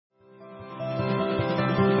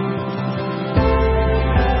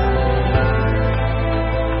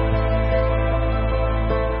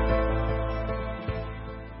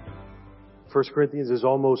First Corinthians is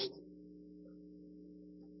almost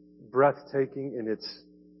breathtaking in its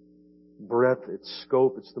breadth, its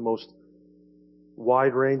scope. It's the most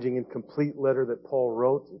wide-ranging and complete letter that Paul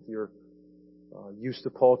wrote. If you're used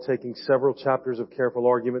to Paul taking several chapters of careful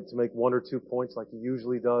argument to make one or two points like he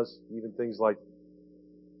usually does, even things like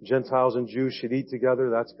Gentiles and Jews should eat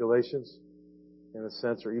together, that's Galatians, in a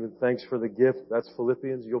sense, or even thanks for the gift, that's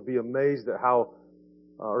Philippians. You'll be amazed at how,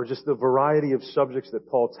 or just the variety of subjects that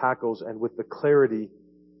Paul tackles and with the clarity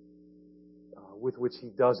with which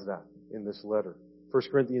he does that in this letter. 1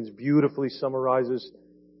 Corinthians beautifully summarizes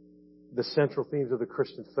the central themes of the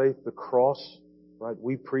Christian faith, the cross, right?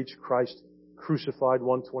 We preach Christ crucified,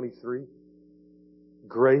 123.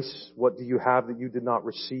 Grace, what do you have that you did not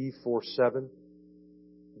receive, 4:7.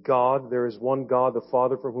 God, there is one God, the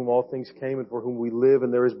Father, from whom all things came and for whom we live,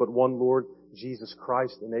 and there is but one Lord, Jesus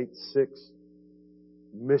Christ, in 8:6.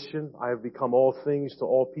 Mission, I have become all things to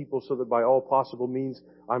all people so that by all possible means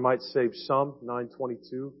I might save some,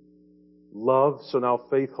 9:22. Love, so now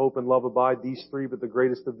faith, hope, and love abide, these three, but the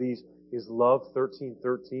greatest of these is love,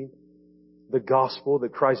 13:13. The gospel,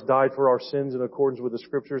 that Christ died for our sins in accordance with the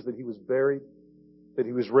Scriptures, that He was buried, that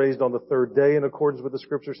He was raised on the third day in accordance with the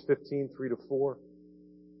Scriptures, 15:3-4.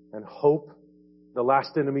 And hope, the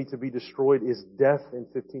last enemy to be destroyed is death in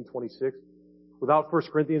 15:26. Without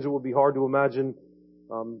 1 Corinthians, it would be hard to imagine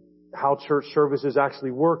how church services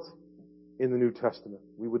actually worked in the New Testament.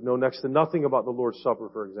 We would know next to nothing about the Lord's Supper,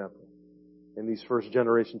 for example, in these first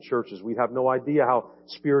generation churches. We have no idea how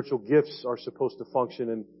spiritual gifts are supposed to function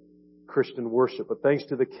in Christian worship. But thanks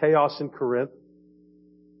to the chaos in Corinth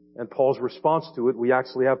and Paul's response to it, we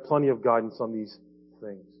actually have plenty of guidance on these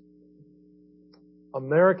things.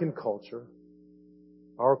 American culture,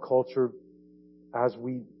 our culture as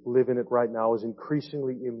we live in it right now, is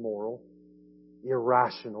increasingly immoral,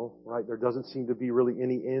 irrational, right? There doesn't seem to be really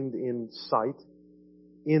any end in sight.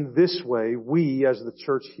 In this way, we as the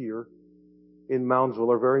church here in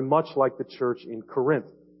Moundsville are very much like the church in Corinth,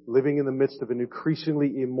 living in the midst of an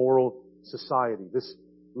increasingly immoral society. This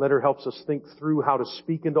letter helps us think through how to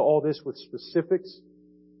speak into all this with specifics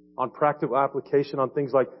on practical application on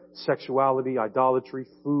things like sexuality, idolatry,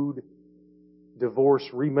 food, divorce,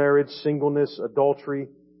 remarriage, singleness, adultery,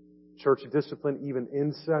 church discipline, even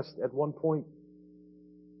incest at one point,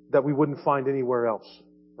 that we wouldn't find anywhere else,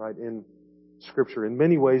 right, in Scripture. In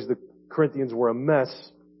many ways, the Corinthians were a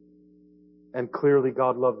mess, and clearly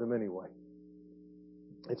God loved them anyway.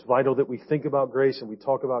 It's vital that we think about grace and we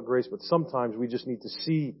talk about grace, but sometimes we just need to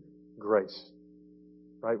see grace,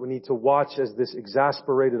 right? We need to watch as this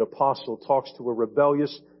exasperated apostle talks to a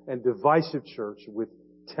rebellious and divisive church with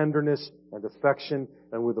tenderness and affection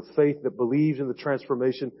and with a faith that believes in the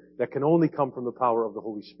transformation that can only come from the power of the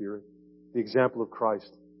Holy Spirit, the example of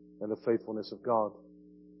Christ and the faithfulness of God.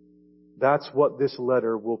 That's what this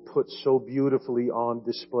letter will put so beautifully on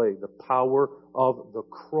display. The power of the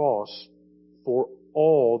cross for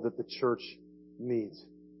all that the church needs.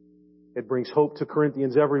 It brings hope to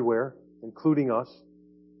Corinthians everywhere, including us.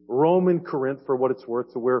 Roman Corinth, for what it's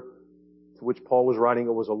worth, to which Paul was writing,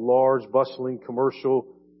 it was a large, bustling, commercial,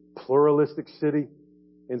 pluralistic city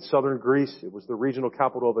in southern Greece. It was the regional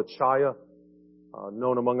capital of Achaia,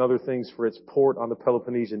 known among other things for its port on the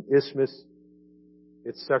Peloponnesian Isthmus,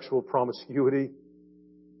 its sexual promiscuity,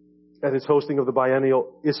 and its hosting of the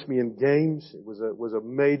biennial Isthmian Games. It was a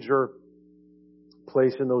major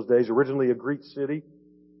place in those days, originally a Greek city.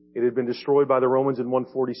 It had been destroyed by the Romans in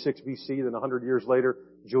 146 BC. Then 100 years later,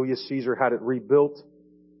 Julius Caesar had it rebuilt.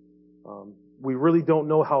 We really don't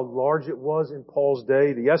know how large it was in Paul's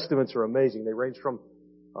day. The estimates are amazing. They range from,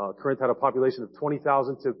 Corinth had a population of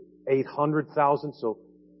 20,000 to 800,000, so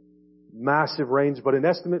massive range. But an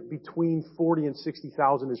estimate between 40 and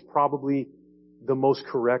 60,000 is probably the most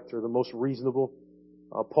correct or the most reasonable.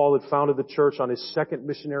 Paul had founded the church on his second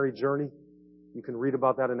missionary journey. You can read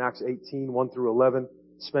about that in Acts 18, 1 through 11,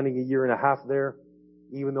 spending a year and a half there,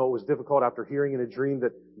 even though it was difficult after hearing in a dream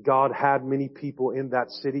that God had many people in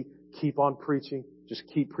that city. Keep on preaching. Just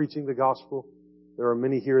keep preaching the gospel. There are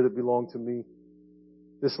many here that belong to me.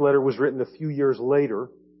 This letter was written a few years later,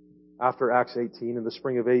 after Acts 18, in the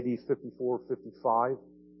spring of AD 54-55.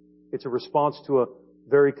 It's a response to a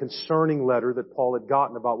very concerning letter that Paul had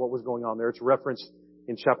gotten about what was going on there. It's referenced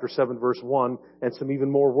in chapter 7, verse 1, and some even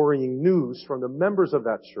more worrying news from the members of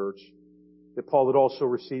that church that Paul had also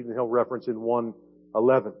received, and he'll reference in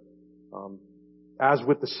 1:11. As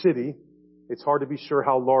with the city, it's hard to be sure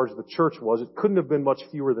how large the church was. It couldn't have been much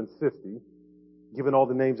fewer than 50, given all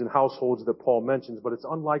the names and households that Paul mentions, but it's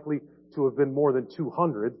unlikely to have been more than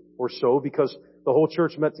 200 or so, because the whole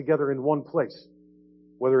church met together in one place.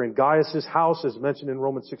 Whether in Gaius' house, as mentioned in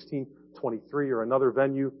Romans 16, 23 or another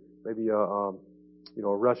venue, maybe a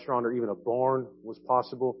restaurant or even a barn was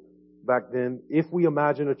possible back then. If we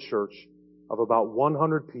imagine a church of about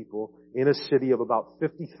 100 people in a city of about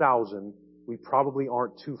 50,000, we probably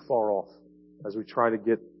aren't too far off as we try to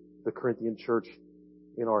get the Corinthian church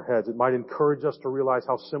in our heads. It might encourage us to realize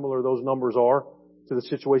how similar those numbers are to the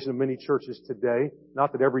situation of many churches today.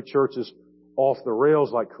 Not that every church is off the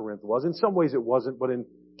rails like Corinth was. In some ways it wasn't, but in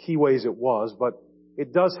key ways it was. But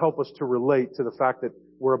it does help us to relate to the fact that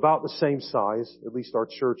we're about the same size, at least our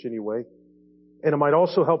church anyway. And it might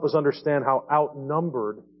also help us understand how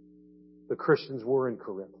outnumbered the Christians were in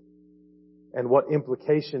Corinth and what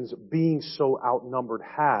implications being so outnumbered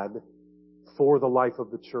had for the life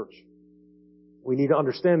of the church. We need to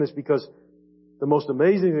understand this because the most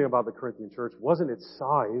amazing thing about the Corinthian church wasn't its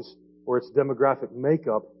size or its demographic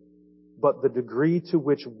makeup, but the degree to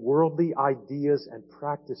which worldly ideas and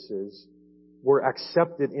practices were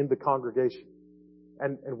accepted in the congregation.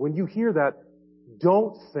 And when you hear that,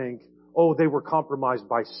 don't think, oh, they were compromised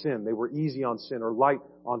by sin. They were easy on sin or light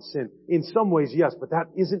on sin. In some ways, yes, but that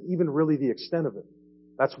isn't even really the extent of it.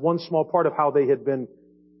 That's one small part of how they had been,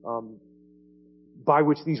 by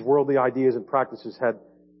which these worldly ideas and practices had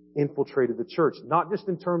infiltrated the church. Not just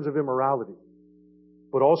in terms of immorality,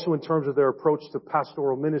 but also in terms of their approach to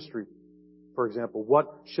pastoral ministry. For example, what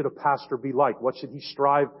should a pastor be like? What should he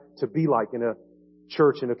strive to be like in a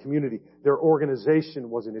church, in a community? Their organization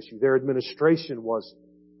was an issue. Their administration was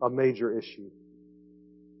a major issue.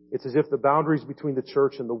 It's as if the boundaries between the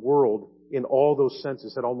church and the world in all those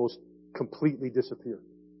senses had almost completely disappeared.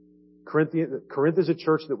 Corinth is a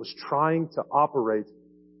church that was trying to operate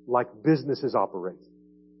like businesses operate,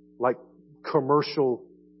 like commercial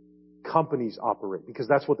companies operate, because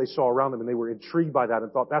that's what they saw around them, and they were intrigued by that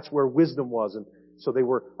and thought that's where wisdom was. And so they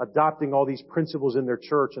were adopting all these principles in their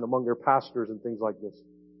church and among their pastors and things like this.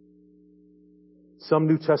 Some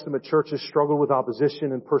New Testament churches struggled with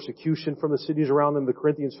opposition and persecution from the cities around them. The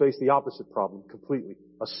Corinthians faced the opposite problem completely.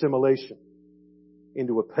 Assimilation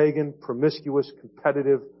into a pagan, promiscuous,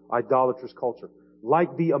 competitive, idolatrous culture.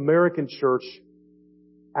 Like the American church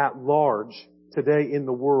at large today in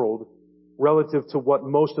the world, relative to what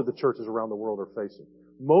most of the churches around the world are facing.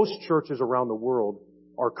 Most churches around the world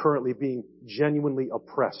are currently being genuinely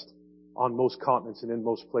oppressed on most continents and in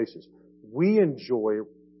most places. We enjoy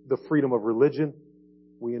the freedom of religion.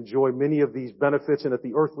 We enjoy many of these benefits, and at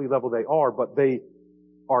the earthly level they are, but they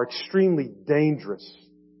are extremely dangerous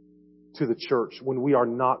to the church when we are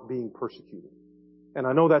not being persecuted. And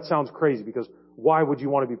I know that sounds crazy, because why would you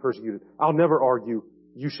want to be persecuted? I'll never argue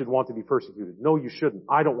you should want to be persecuted. No, you shouldn't.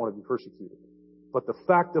 I don't want to be persecuted. But the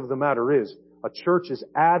fact of the matter is, a church is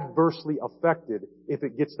adversely affected if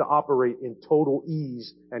it gets to operate in total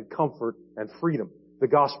ease and comfort and freedom. The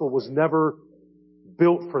gospel was never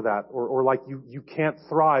built for that, or like you can't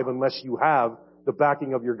thrive unless you have the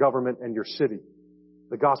backing of your government and your city.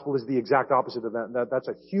 The gospel is the exact opposite of that. That's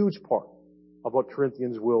a huge part of what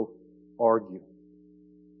Corinthians will argue.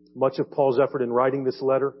 Much of Paul's effort in writing this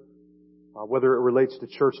letter, whether it relates to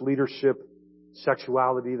church leadership,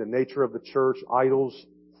 sexuality, the nature of the church, idols,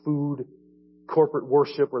 food, corporate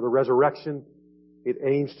worship, or the resurrection, it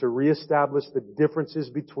aims to reestablish the differences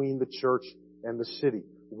between the church and the city.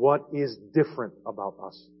 What is different about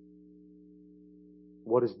us?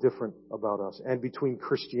 What is different about us? And between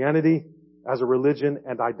Christianity as a religion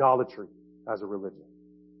and idolatry as a religion.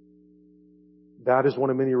 That is one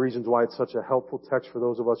of many reasons why it's such a helpful text for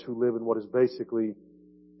those of us who live in what is basically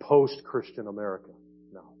post-Christian America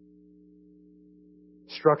now.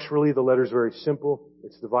 Structurally, the letter is very simple.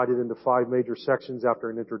 It's divided into 5 major sections after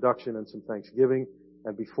an introduction and some thanksgiving,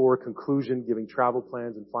 and before a conclusion, giving travel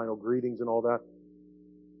plans and final greetings and all that.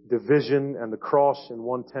 Division and the cross in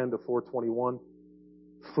 110 to 421.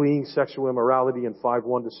 Fleeing sexual immorality in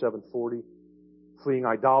 5:1 to 7:40. Fleeing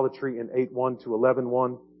idolatry in 8:1 to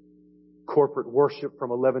 11:1. Corporate worship from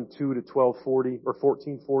 11:2 to 12:40 or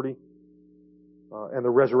 14:40. And the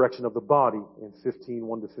resurrection of the body in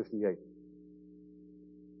 15:1 to 58.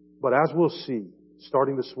 But as we'll see,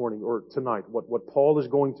 starting this morning or tonight, what Paul is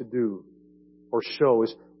going to do or show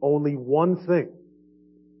is only one thing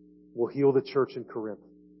will heal the church in Corinth.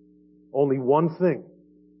 Only one thing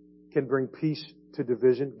can bring peace to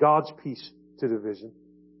division, God's peace to division.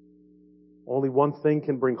 Only one thing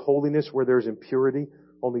can bring holiness where there's impurity.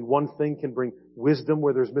 Only one thing can bring wisdom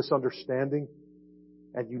where there's misunderstanding,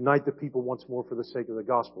 and unite the people once more for the sake of the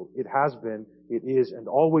gospel. It has been, it is, and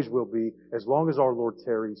always will be, as long as our Lord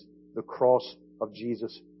tarries, the cross of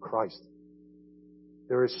Jesus Christ.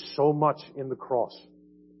 There is so much in the cross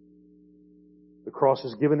The cross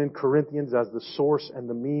is given in Corinthians as the source and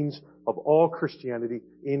the means of all Christianity,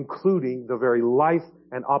 including the very life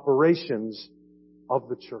and operations of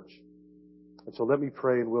the church. And so let me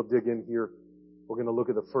pray and we'll dig in here. We're going to look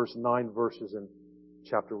at the first 9 verses in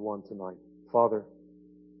chapter 1 tonight. Father,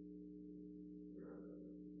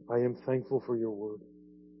 I am thankful for your word.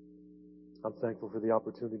 I'm thankful for the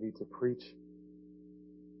opportunity to preach.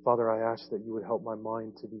 Father, I ask that you would help my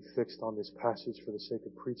mind to be fixed on this passage for the sake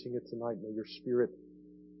of preaching it tonight. May your Spirit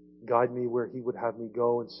guide me where He would have me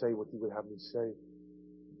go and say what He would have me say.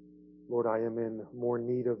 Lord, I am in more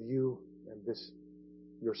need of you and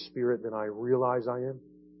your Spirit than I realize I am.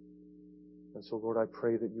 And so, Lord, I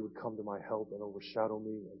pray that you would come to my help and overshadow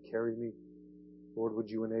me and carry me. Lord, would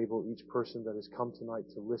you enable each person that has come tonight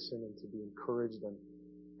to listen and to be encouraged and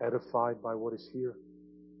edified by what is here.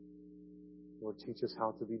 Lord, teach us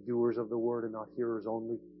how to be doers of the word and not hearers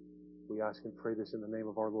only. We ask and pray this in the name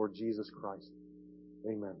of our Lord Jesus Christ.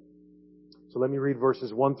 Amen. So let me read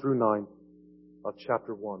verses 1 through 9 of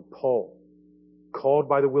chapter 1. Paul, called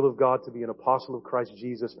by the will of God to be an apostle of Christ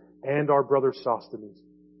Jesus, and our brother Sosthenes,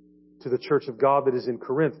 to the church of God that is in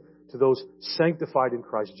Corinth, to those sanctified in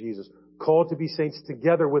Christ Jesus, called to be saints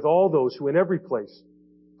together with all those who in every place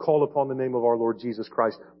call upon the name of our Lord Jesus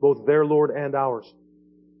Christ, both their Lord and ours.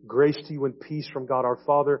 Grace to you and peace from God our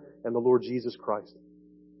Father and the Lord Jesus Christ.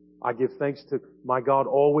 I give thanks to my God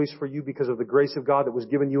always for you because of the grace of God that was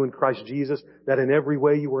given you in Christ Jesus, that in every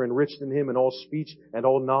way you were enriched in Him in all speech and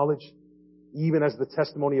all knowledge, even as the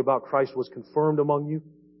testimony about Christ was confirmed among you,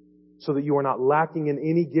 so that you are not lacking in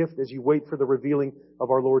any gift as you wait for the revealing of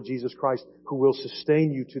our Lord Jesus Christ, who will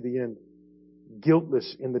sustain you to the end,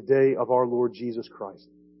 guiltless in the day of our Lord Jesus Christ.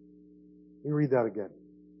 Let me read that again.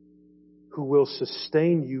 Who will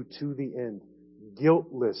sustain you to the end,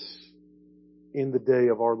 guiltless in the day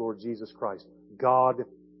of our Lord Jesus Christ. God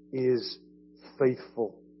is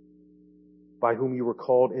faithful, by whom you were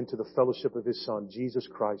called into the fellowship of His Son, Jesus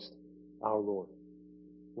Christ, our Lord.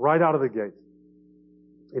 Right out of the gate.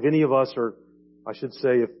 If any of us, or I should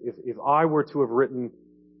say, if I were to have written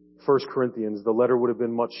 1 Corinthians, the letter would have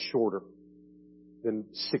been much shorter than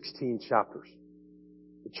 16 chapters.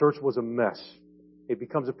 The church was a mess. It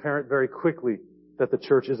becomes apparent very quickly that the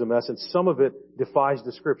church is a mess, and some of it defies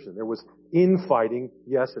description. There was infighting,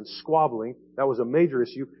 yes, and squabbling. That was a major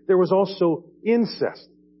issue. There was also incest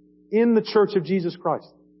in the church of Jesus Christ.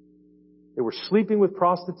 They were sleeping with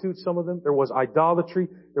prostitutes, some of them. There was idolatry.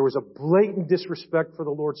 There was a blatant disrespect for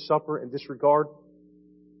the Lord's Supper and disregard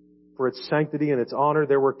for its sanctity and its honor.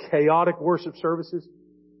 There were chaotic worship services.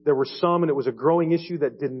 There were some, and it was a growing issue,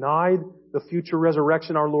 that denied the future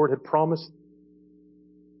resurrection our Lord had promised.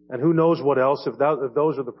 And who knows what else, if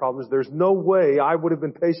those are the problems. There's no way I would have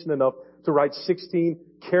been patient enough to write 16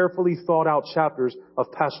 carefully thought out chapters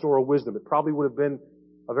of pastoral wisdom. It probably would have been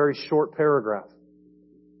a very short paragraph.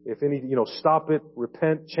 If any, stop it,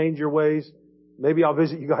 repent, change your ways. Maybe I'll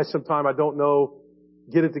visit you guys sometime, I don't know.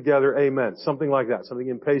 Get it together, amen. Something like that. Something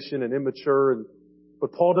impatient and immature.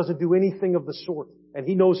 But Paul doesn't do anything of the sort. And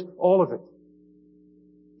he knows all of it.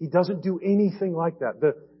 He doesn't do anything like that.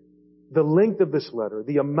 The length of this letter,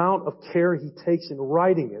 the amount of care he takes in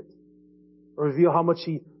writing it, reveal how much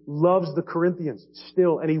he loves the Corinthians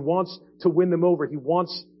still, and he wants to win them over. He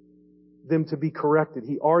wants them to be corrected.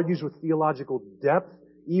 He argues with theological depth,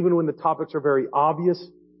 even when the topics are very obvious.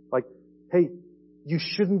 Like, hey, you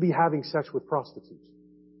shouldn't be having sex with prostitutes.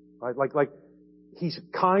 Right? Like, he's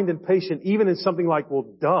kind and patient, even in something like, well,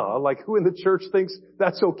 duh, like who in the church thinks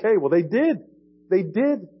that's okay? Well, they did. They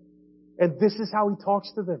did. And this is how he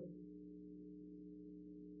talks to them.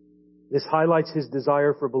 This highlights his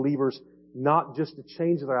desire for believers not just to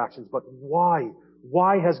change their actions, but why?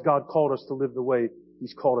 Why has God called us to live the way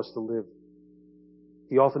He's called us to live?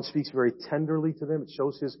 He often speaks very tenderly to them. It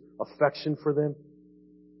shows His affection for them.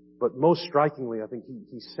 But most strikingly, I think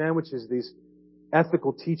he sandwiches these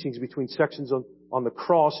ethical teachings between sections on the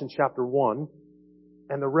cross in chapter 1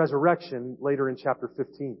 and the resurrection later in chapter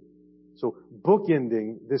 15. So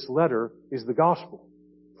bookending this letter is the gospel.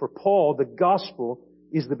 For Paul, the gospel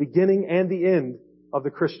is the beginning and the end of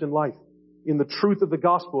the Christian life. In the truth of the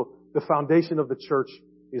gospel, the foundation of the church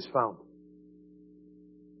is found.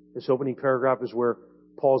 This opening paragraph is where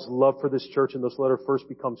Paul's love for this church in this letter first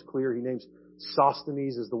becomes clear. He names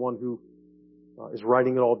Sosthenes as the one who is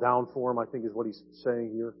writing it all down for him, I think is what he's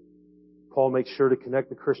saying here. Paul makes sure to connect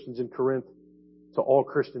the Christians in Corinth to all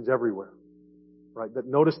Christians everywhere. Right? That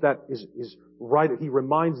notice that is right. He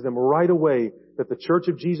reminds them right away that the church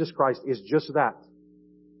of Jesus Christ is just that,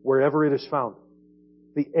 wherever it is found.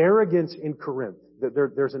 The arrogance in Corinth, that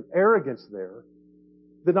there's an arrogance there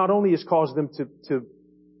that not only has caused them to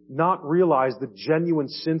not realize the genuine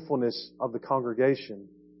sinfulness of the congregation,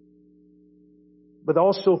 but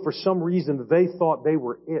also for some reason they thought they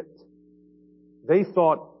were it. They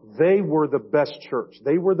thought they were the best church.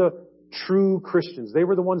 They were the true Christians. They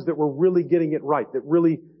were the ones that were really getting it right, that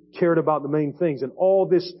really cared about the main things. And all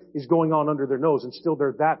this is going on under their nose, and still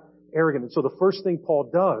they're that arrogant. And so the first thing Paul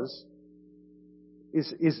does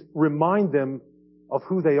is remind them of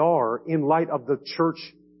who they are in light of the church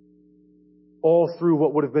all through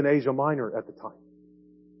what would have been Asia Minor at the time.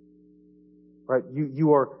 Right?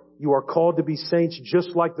 You are called to be saints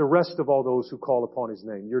just like the rest of all those who call upon His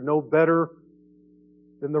name. You're no better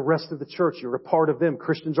than the rest of the church. You're a part of them.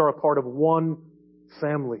 Christians are a part of one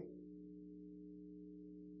family.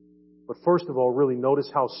 But first of all, really notice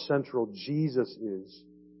how central Jesus is.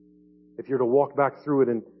 If you're to walk back through it,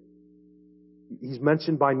 and He's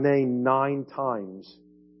mentioned by name 9 times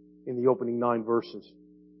in the opening 9 verses.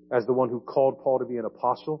 As the one who called Paul to be an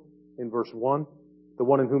apostle in verse 1, the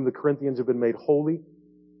one in whom the Corinthians have been made holy,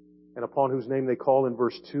 and upon whose name they call in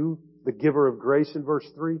verse 2, the giver of grace in verse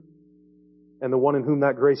 3, and the one in whom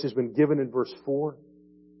that grace has been given in verse 4.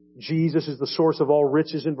 Jesus is the source of all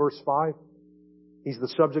riches in verse 5. He's the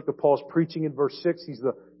subject of Paul's preaching in verse 6. He's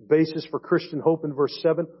the basis for Christian hope in verse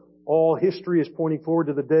 7. All history is pointing forward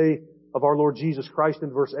to the day of our Lord Jesus Christ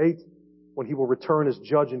in verse 8, when He will return as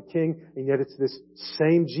judge and king. And yet it's this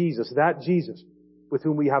same Jesus, that Jesus, with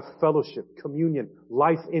whom we have fellowship, communion,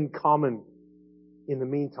 life in common in the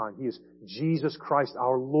meantime. He is Jesus Christ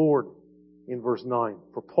our Lord in verse 9.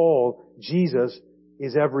 For Paul, Jesus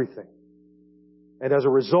is everything. And as a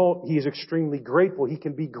result, he is extremely grateful. He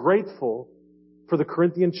can be grateful for the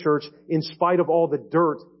Corinthian church in spite of all the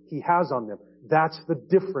dirt he has on them. That's the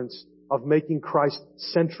difference of making Christ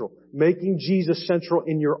central. Making Jesus central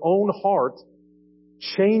in your own heart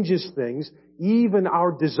changes things, even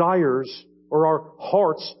our desires or our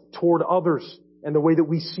hearts toward others and the way that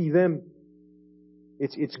we see them.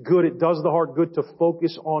 It's good. It does the heart good to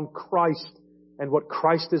focus on Christ and what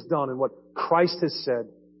Christ has done and what Christ has said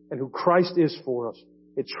and who Christ is for us.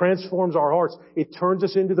 It transforms our hearts. It turns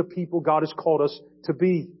us into the people God has called us to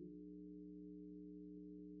be.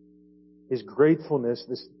 His gratefulness,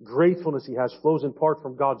 this gratefulness he has, flows in part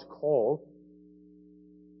from God's call,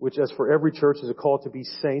 which as for every church is a call to be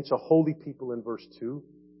saints, a holy people in verse 2.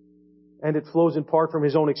 And it flows in part from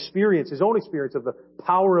his own experience of the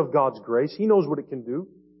power of God's grace. He knows what it can do.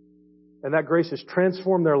 And that grace has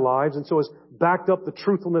transformed their lives and so has backed up the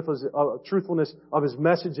truthfulness of his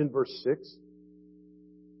message in verse 6.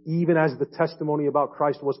 Even as the testimony about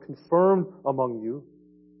Christ was confirmed among you.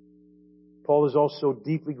 Paul is also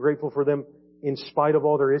deeply grateful for them in spite of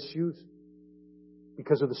all their issues,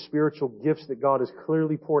 because of the spiritual gifts that God has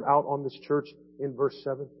clearly poured out on this church in verse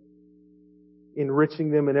 7.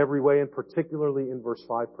 Enriching them in every way, and particularly in verse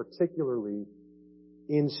 5, particularly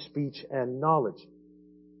in speech and knowledge,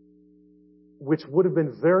 which would have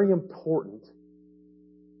been very important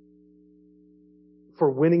for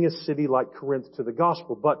winning a city like Corinth to the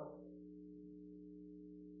gospel. But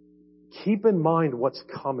keep in mind what's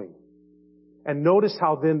coming. And notice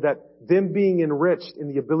how then that them being enriched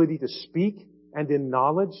in the ability to speak and in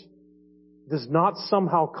knowledge does not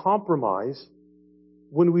somehow compromise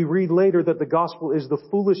when we read later that the gospel is the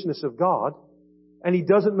foolishness of God, and He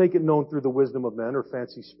doesn't make it known through the wisdom of men or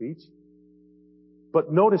fancy speech.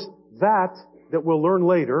 But notice that we'll learn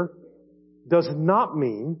later does not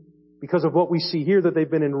mean, because of what we see here, that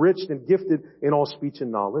they've been enriched and gifted in all speech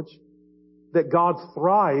and knowledge, that God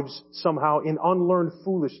thrives somehow in unlearned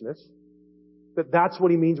foolishness. That's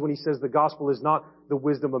what He means when He says the gospel is not the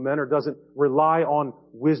wisdom of men or doesn't rely on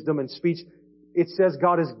wisdom and speech. It says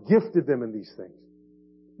God has gifted them in these things.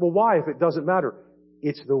 Well, why if it doesn't matter?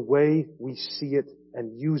 It's the way we see it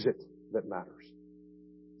and use it that matters.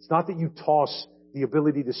 It's not that you toss the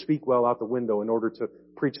ability to speak well out the window in order to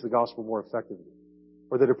preach the gospel more effectively,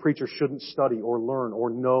 or that a preacher shouldn't study or learn or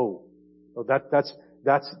know. No,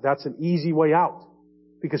 that's an easy way out.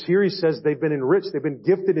 Because here he says they've been enriched, they've been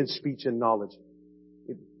gifted in speech and knowledge.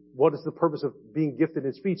 What is the purpose of being gifted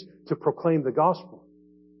in speech? To proclaim the gospel.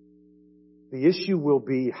 The issue will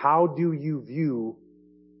be, how do you view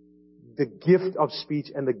the gift of speech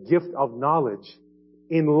and the gift of knowledge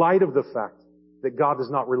in light of the fact that God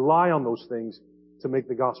does not rely on those things to make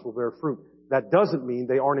the gospel bear fruit? That doesn't mean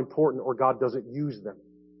they aren't important or God doesn't use them.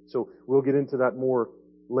 So we'll get into that more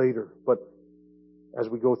later, but as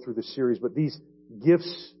we go through the series. But these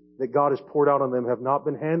gifts that God has poured out on them have not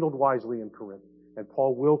been handled wisely in Corinth. And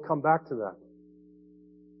Paul will come back to that.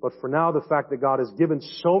 But for now, the fact that God has given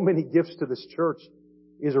so many gifts to this church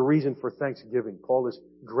is a reason for thanksgiving. Paul is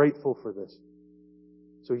grateful for this.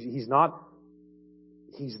 So he's not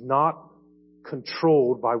He's not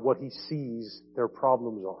controlled by what he sees their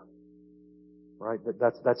problems are. Right?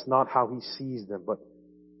 That's not how he sees them, but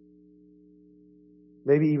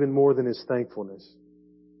maybe even more than his thankfulness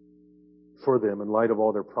for them in light of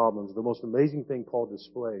all their problems. The most amazing thing Paul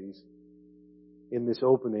displays in this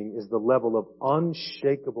opening is the level of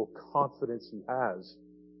unshakable confidence he has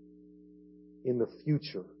in the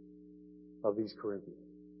future of these Corinthians.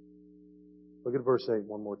 Look at verse 8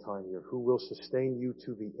 one more time here. Who will sustain you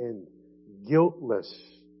to the end, guiltless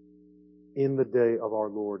in the day of our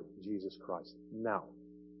Lord Jesus Christ. Now,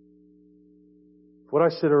 what I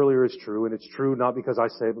said earlier is true, and it's true not because I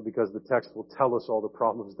say it, but because the text will tell us all the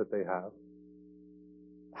problems that they have.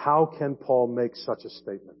 How can Paul make such a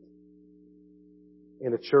statement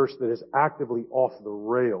in a church that is actively off the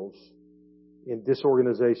rails in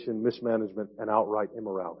disorganization, mismanagement, and outright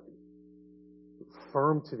immorality?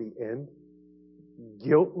 Firm to the end?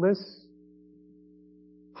 Guiltless?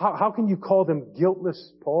 How can you call them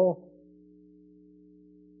guiltless, Paul?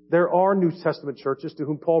 There are New Testament churches to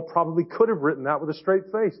whom Paul probably could have written that with a straight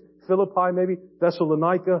face. Philippi maybe,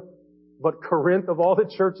 Thessalonica, but Corinth, of all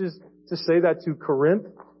the churches to say that to Corinth.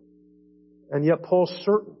 And yet Paul's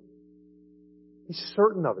certain. He's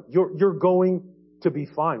certain of it. You're going to be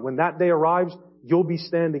fine. When that day arrives, you'll be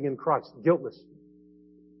standing in Christ, guiltless.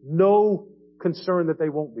 No concern that they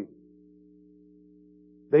won't be.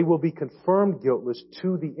 They will be confirmed guiltless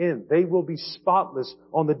to the end. They will be spotless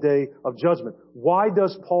on the day of judgment. Why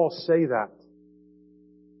does Paul say that?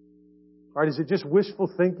 All right, is it just wishful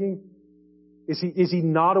thinking? Is he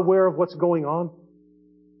not aware of what's going on?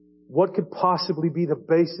 What could possibly be the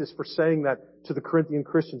basis for saying that to the Corinthian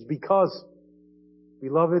Christians? Because,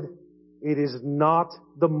 beloved, it is not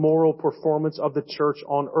the moral performance of the church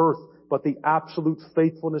on earth, but the absolute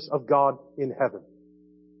faithfulness of God in heaven.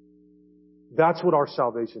 That's what our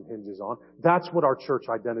salvation hinges on. That's what our church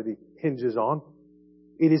identity hinges on.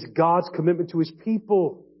 It is God's commitment to His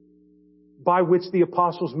people by which the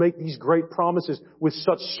apostles make these great promises with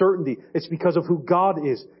such certainty. It's because of who God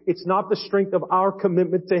is. It's not the strength of our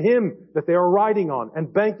commitment to Him that they are riding on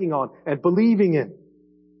and banking on and believing in.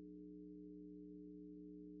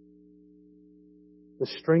 The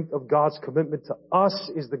strength of God's commitment to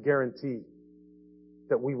us is the guarantee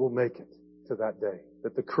that we will make it to that day,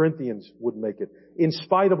 that the Corinthians would make it, in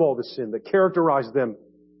spite of all the sin that characterized them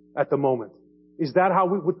at the moment. Is that how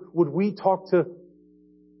would we talk to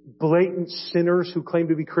blatant sinners who claim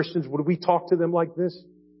to be Christians? Would we talk to them like this?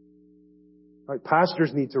 Right?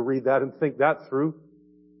 Pastors need to read that and think that through.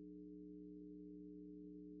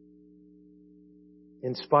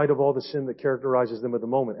 In spite of all the sin that characterizes them at the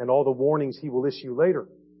moment and all the warnings He will issue later,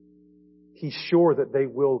 He's sure that they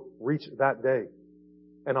will reach that day.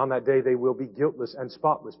 And on that day they will be guiltless and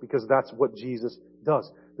spotless, because that's what Jesus does.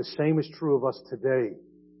 The same is true of us today.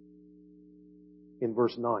 In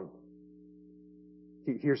verse 9.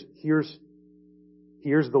 Here's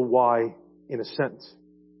the why in a sentence.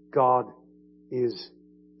 God is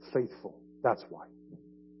faithful. That's why.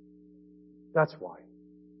 That's why.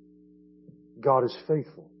 God is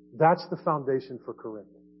faithful. That's the foundation for Corinth.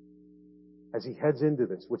 As he heads into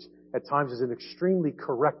this, which at times is an extremely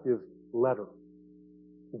corrective letter.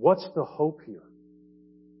 What's the hope here?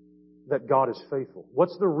 That God is faithful.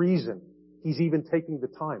 What's the reason He's even taking the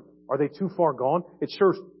time? Are they too far gone? It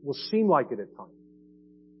sure will seem like it at times.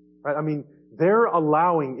 Right? I mean, they're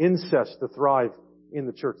allowing incest to thrive in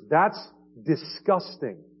the church. That's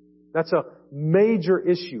disgusting. That's a major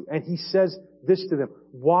issue. And he says this to them.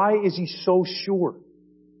 Why is he so sure?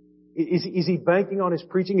 Is he banking on his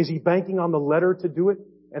preaching? Is he banking on the letter to do it?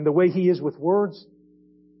 And the way he is with words?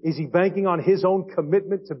 Is he banking on his own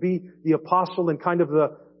commitment to be the apostle and kind of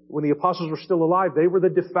when the apostles were still alive, they were the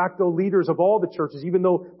de facto leaders of all the churches, even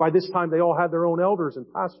though by this time they all had their own elders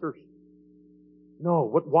and pastors? No.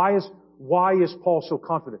 Why is Paul so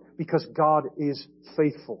confident? Because God is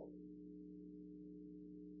faithful.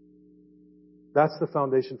 That's the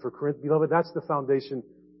foundation for Corinth. Beloved, that's the foundation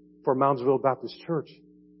for Moundsville Baptist Church.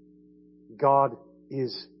 God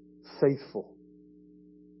is faithful.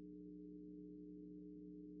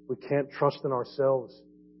 We can't trust in ourselves.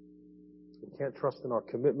 We can't trust in our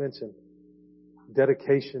commitments and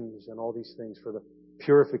dedications and all these things for the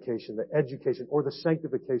purification, the education, or the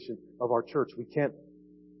sanctification of our church. We can't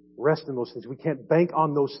rest in those things. We can't bank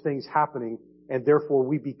on those things happening, and therefore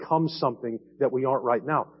we become something that we aren't right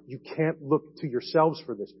now. You can't look to yourselves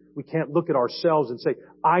for this. We can't look at ourselves and say,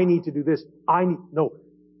 I need to do this. No,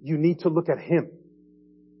 you need to look at Him.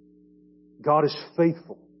 God is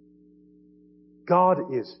faithful.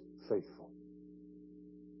 God is faithful.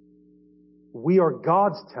 We are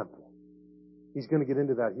God's temple. He's going to get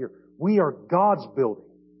into that here. We are God's building.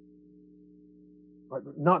 Right?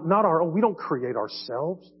 Not our own. We don't create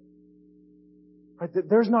ourselves. Right?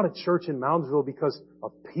 There's not a church in Moundsville because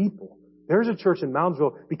of people. There's a church in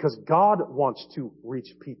Moundsville because God wants to reach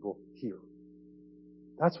people here.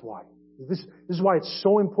 That's why. This is why it's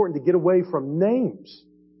so important to get away from names.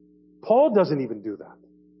 Paul doesn't even do that.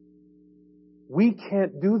 We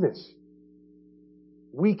can't do this.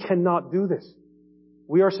 We cannot do this.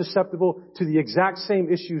 We are susceptible to the exact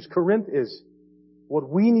same issues Corinth is. What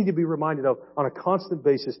we need to be reminded of on a constant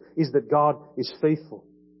basis is that God is faithful.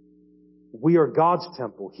 We are God's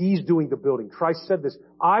temple. He's doing the building. Christ said this,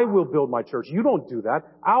 I will build my church. You don't do that.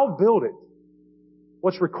 I'll build it.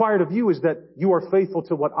 What's required of you is that you are faithful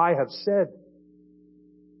to what I have said.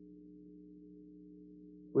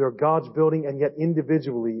 We are God's building, and yet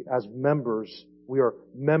individually, as members, we are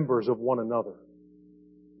members of one another.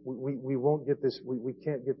 We won't get this, we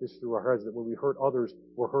can't get this through our heads that when we hurt others,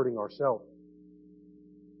 we're hurting ourselves.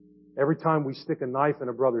 Every time we stick a knife in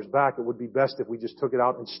a brother's back, it would be best if we just took it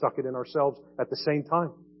out and stuck it in ourselves at the same time.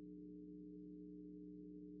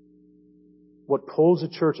 What pulls a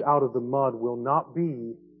church out of the mud will not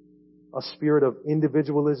be a spirit of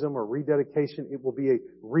individualism or rededication. It will be a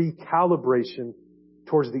recalibration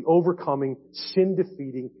towards the overcoming,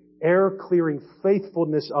 sin-defeating, error-clearing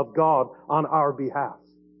faithfulness of God on our behalf.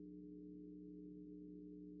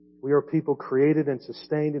 We are people created and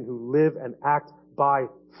sustained and who live and act by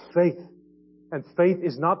faith. And faith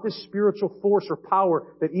is not this spiritual force or power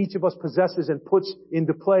that each of us possesses and puts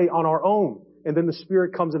into play on our own. And then the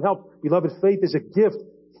Spirit comes and helps. Beloved, faith is a gift.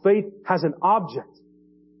 Faith has an object.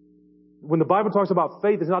 When the Bible talks about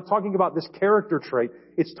faith, it's not talking about this character trait.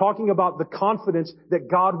 It's talking about the confidence that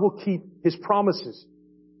God will keep His promises.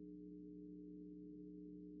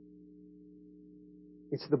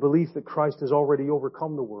 It's the belief that Christ has already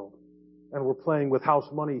overcome the world. And we're playing with house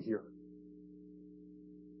money here.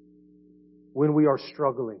 When we are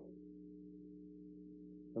struggling,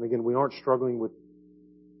 and again, we aren't struggling with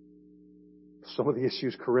some of the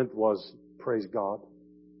issues Corinth was, praise God.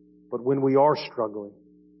 But when we are struggling,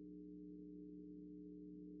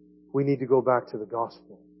 we need to go back to the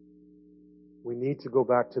gospel. We need to go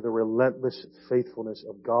back to the relentless faithfulness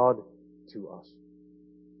of God to us.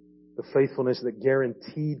 The faithfulness that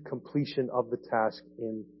guaranteed completion of the task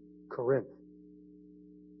in Corinth.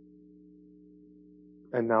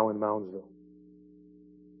 And now in Moundsville.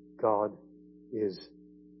 God is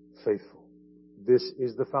faithful. This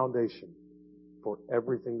is the foundation for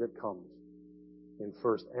everything that comes in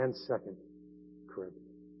 1st and 2nd Corinthians.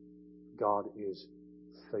 God is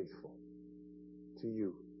faithful to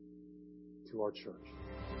you, to our church.